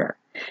shorter,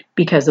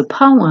 because a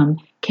poem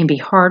can be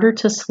harder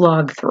to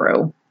slog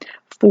through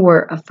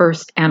for a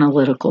first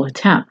analytical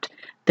attempt.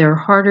 They're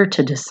harder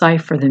to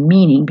decipher the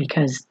meaning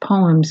because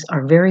poems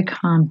are very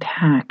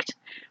compact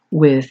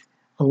with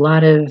a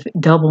lot of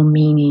double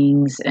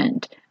meanings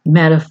and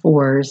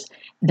metaphors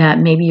that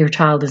maybe your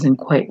child isn't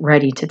quite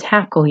ready to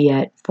tackle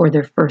yet for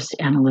their first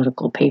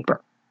analytical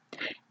paper.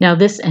 Now,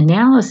 this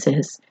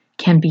analysis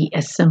can be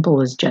as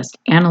simple as just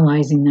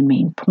analyzing the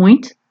main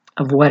point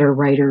of what a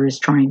writer is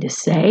trying to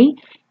say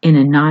in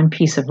a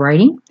non-piece of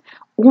writing,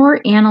 or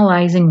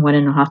analyzing what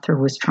an author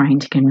was trying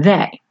to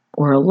convey,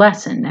 or a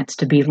lesson that's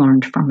to be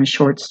learned from a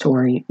short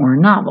story or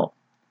novel.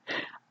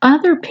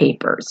 Other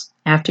papers,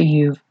 after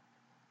you've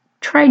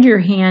tried your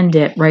hand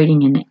at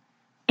writing an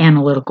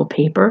analytical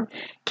paper,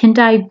 can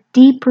dive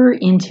deeper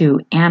into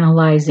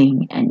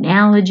analyzing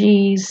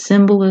analogies,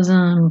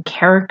 symbolism,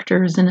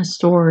 characters in a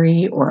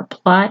story, or a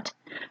plot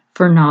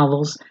for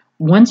novels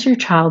once your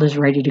child is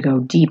ready to go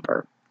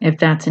deeper, if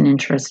that's an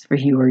interest for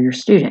you or your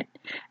student.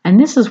 And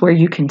this is where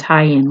you can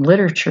tie in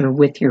literature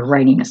with your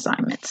writing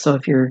assignments. So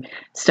if you're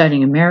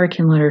studying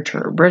American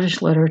literature or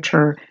British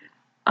literature,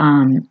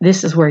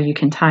 this is where you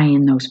can tie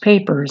in those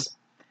papers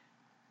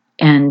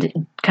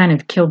and kind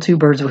of kill two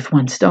birds with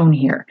one stone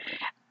here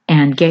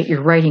and get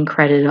your writing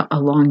credit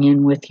along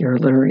in with your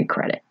literary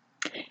credit.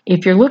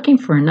 If you're looking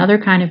for another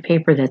kind of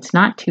paper that's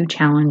not too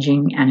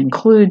challenging and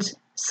includes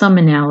some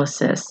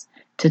analysis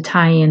to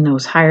tie in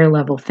those higher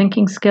level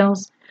thinking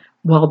skills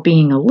while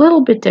being a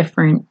little bit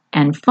different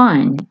and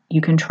fun,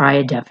 you can try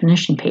a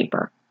definition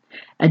paper.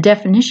 A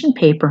definition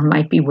paper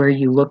might be where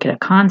you look at a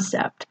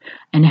concept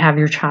and have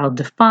your child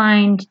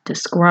define,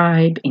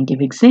 describe, and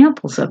give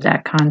examples of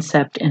that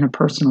concept in a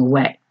personal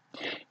way.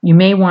 You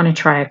may want to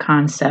try a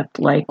concept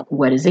like,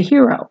 what is a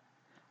hero?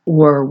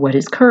 Or what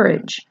is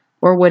courage?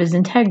 Or what is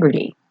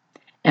integrity?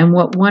 And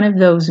what one of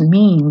those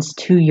means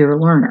to your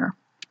learner.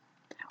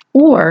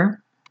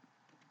 Or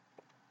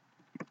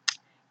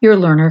your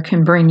learner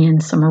can bring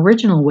in some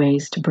original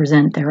ways to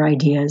present their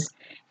ideas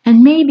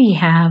and maybe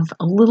have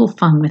a little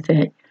fun with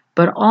it,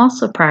 but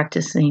also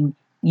practicing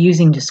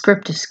using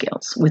descriptive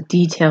skills with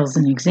details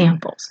and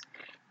examples.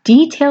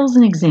 Details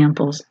and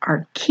examples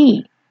are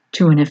key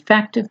to an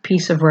effective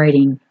piece of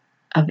writing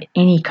of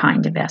any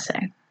kind of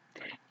essay.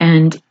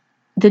 And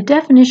the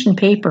definition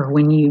paper,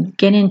 when you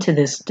get into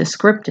this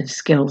descriptive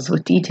skills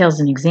with details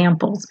and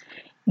examples,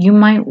 you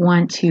might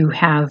want to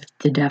have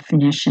the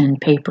definition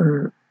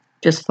paper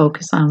just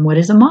focus on what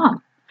is a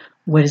mom,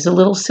 what is a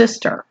little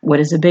sister, what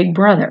is a big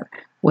brother,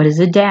 what is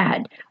a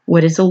dad,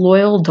 what is a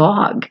loyal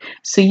dog.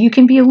 So you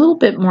can be a little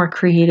bit more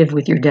creative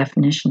with your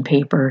definition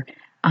paper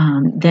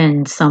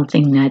than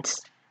something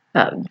that's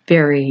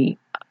very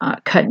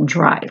cut and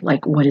dry,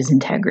 like what is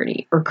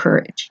integrity or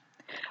courage.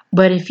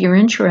 But if you're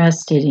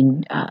interested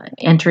in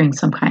entering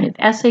some kind of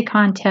essay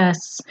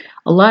contests,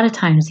 a lot of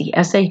times the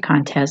essay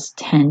contests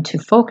tend to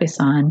focus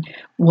on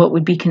what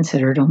would be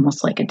considered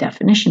almost like a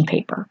definition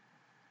paper.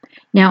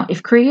 Now,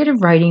 if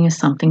creative writing is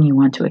something you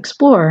want to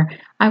explore,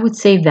 I would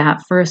save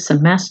that for a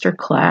semester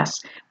class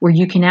where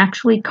you can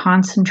actually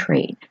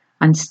concentrate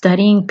on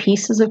studying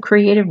pieces of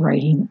creative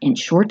writing in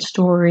short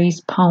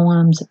stories,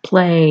 poems, a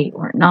play,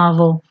 or a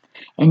novel.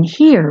 And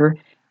here,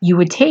 you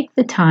would take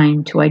the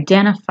time to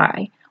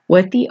identify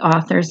what the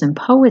authors and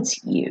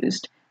poets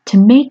used to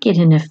make it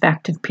an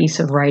effective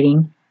piece of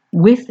writing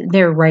with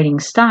their writing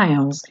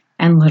styles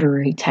and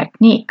literary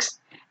techniques.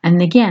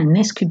 And again,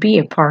 this could be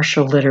a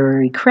partial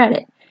literary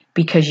credit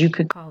because you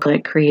could call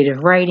it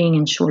creative writing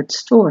in short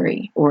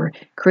story or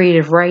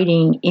creative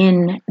writing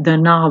in the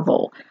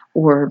novel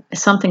or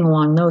something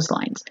along those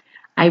lines.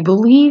 I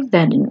believe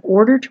that in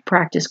order to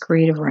practice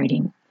creative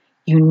writing,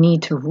 you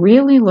need to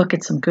really look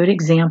at some good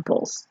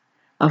examples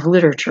of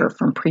literature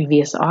from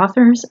previous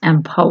authors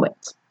and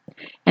poets.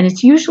 And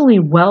it's usually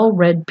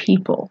well-read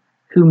people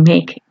who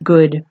make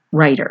good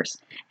writers.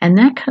 And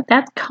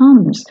that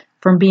comes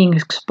from being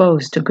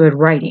exposed to good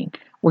writing,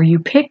 where you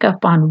pick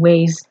up on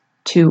ways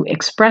to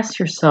express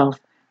yourself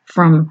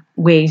from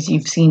ways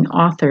you've seen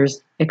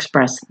authors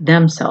express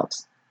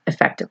themselves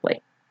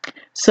effectively.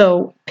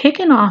 So pick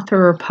an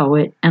author or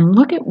poet and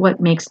look at what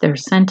makes their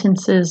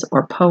sentences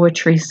or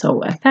poetry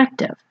so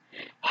effective.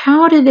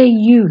 How do they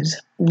use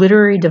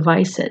literary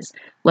devices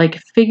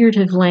like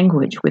figurative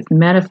language with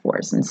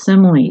metaphors and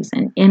similes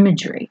and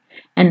imagery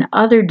and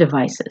other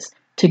devices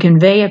to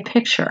convey a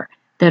picture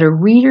that a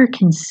reader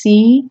can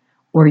see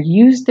or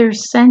use their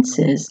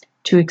senses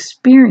to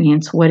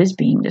experience what is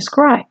being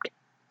described?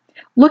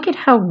 Look at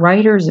how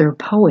writers or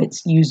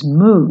poets use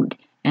mood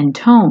and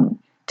tone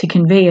to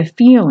convey a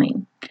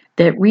feeling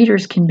that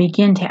readers can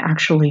begin to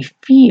actually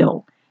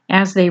feel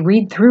as they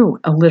read through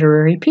a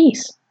literary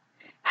piece.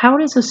 How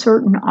does a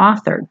certain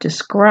author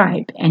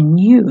describe and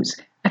use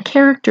a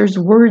character's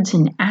words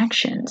and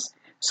actions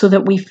so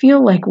that we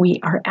feel like we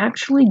are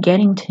actually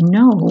getting to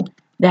know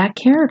that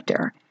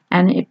character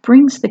and it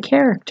brings the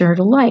character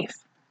to life?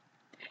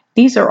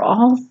 These are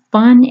all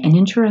fun and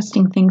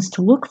interesting things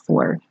to look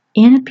for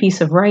in a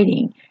piece of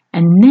writing,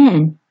 and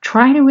then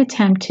try to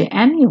attempt to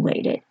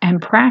emulate it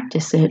and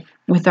practice it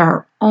with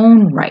our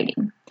own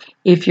writing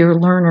if your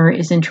learner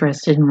is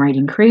interested in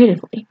writing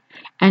creatively.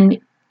 And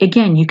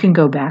again, you can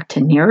go back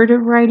to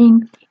narrative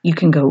writing. You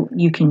can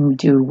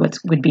do what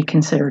would be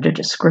considered a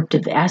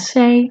descriptive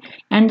essay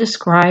and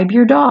describe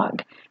your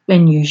dog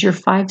and use your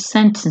 5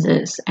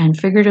 sentences and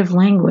figurative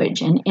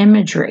language and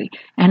imagery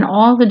and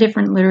all the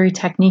different literary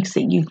techniques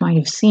that you might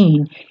have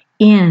seen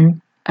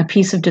in a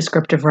piece of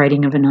descriptive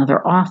writing of another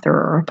author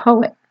or a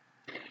poet.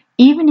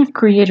 Even if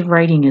creative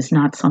writing is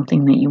not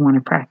something that you want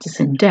to practice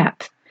in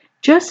depth,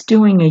 just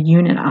doing a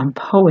unit on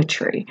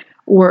poetry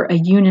or a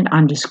unit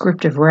on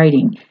descriptive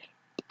writing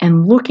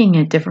and looking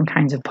at different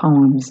kinds of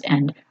poems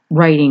and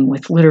writing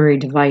with literary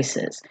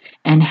devices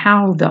and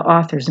how the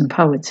authors and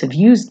poets have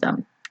used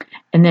them,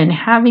 and then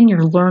having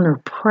your learner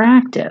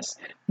practice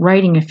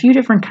writing a few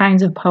different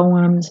kinds of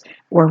poems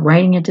or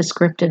writing a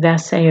descriptive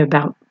essay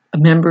about a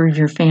member of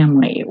your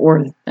family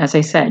or, as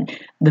I said,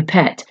 the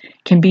pet,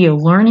 can be a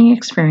learning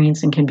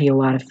experience and can be a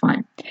lot of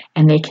fun.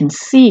 And they can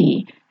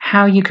see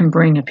how you can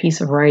bring a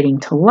piece of writing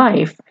to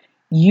life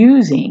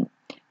using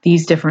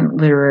these different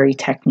literary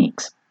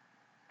techniques.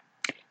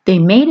 They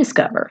may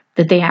discover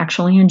that they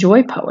actually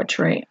enjoy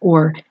poetry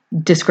or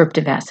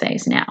descriptive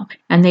essays now,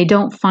 and they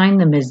don't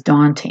find them as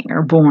daunting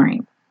or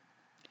boring.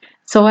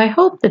 So I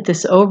hope that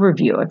this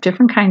overview of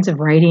different kinds of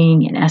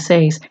writing and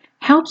essays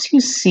helps you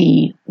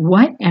see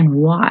what and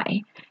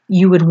why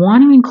you would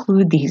want to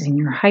include these in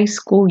your high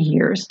school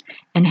years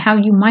and how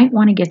you might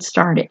want to get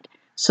started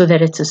so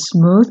that it's a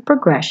smooth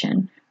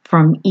progression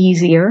from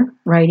easier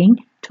writing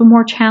to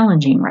more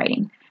challenging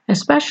writing,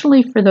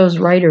 especially for those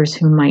writers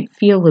who might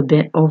feel a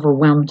bit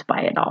overwhelmed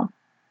by it all.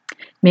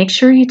 Make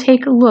sure you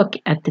take a look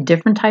at the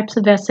different types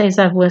of essays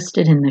I've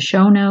listed in the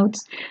show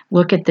notes.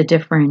 Look at the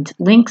different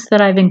links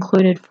that I've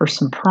included for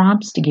some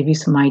prompts to give you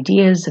some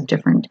ideas of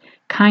different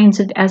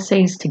kinds of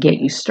essays to get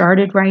you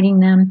started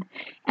writing them.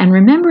 And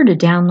remember to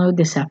download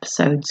this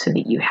episode so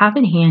that you have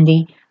it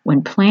handy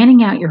when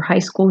planning out your high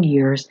school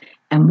years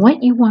and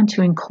what you want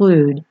to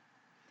include.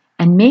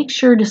 And make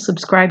sure to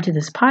subscribe to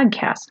this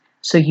podcast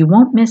so you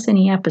won't miss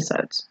any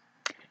episodes.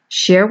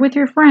 Share with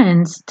your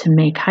friends to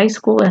make high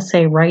school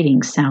essay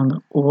writing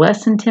sound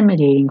less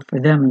intimidating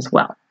for them as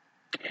well.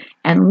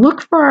 And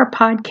look for our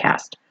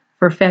podcast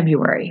for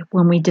February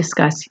when we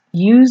discuss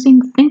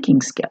using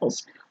thinking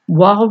skills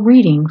while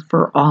reading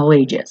for all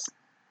ages.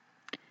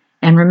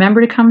 And remember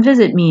to come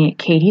visit me at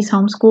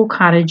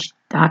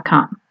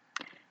katieshomeschoolcottage.com.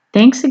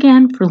 Thanks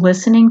again for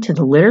listening to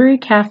the Literary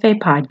Cafe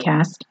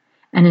podcast,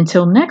 and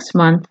until next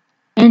month,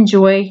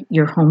 enjoy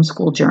your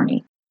homeschool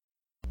journey.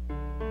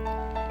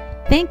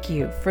 Thank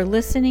you for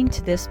listening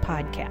to this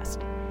podcast.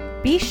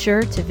 Be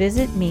sure to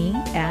visit me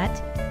at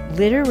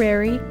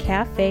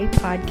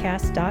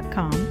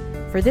literarycafepodcast.com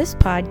for this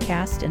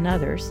podcast and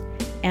others,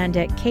 and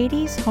at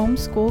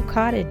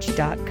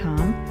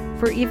katieshomeschoolcottage.com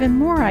for even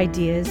more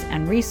ideas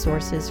and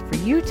resources for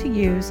you to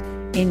use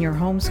in your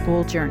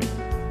homeschool journey.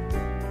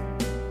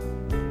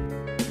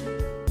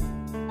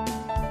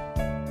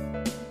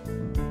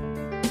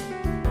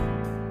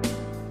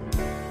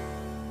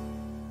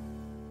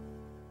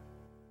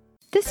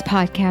 This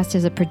podcast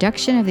is a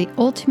production of the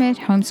Ultimate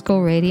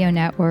Homeschool Radio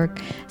Network.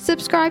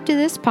 Subscribe to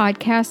this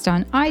podcast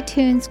on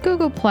iTunes,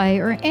 Google Play,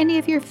 or any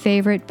of your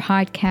favorite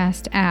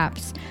podcast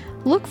apps.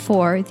 Look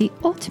for the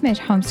Ultimate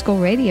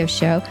Homeschool Radio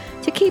Show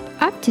to keep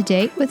up to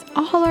date with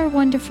all our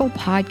wonderful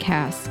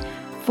podcasts.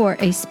 For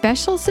a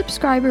special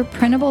subscriber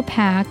printable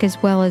pack,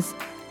 as well as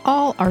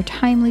all our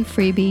timely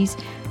freebies,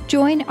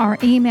 Join our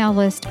email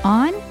list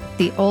on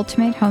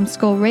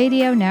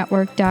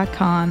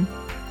theultimatehomeschoolradionetwork.com.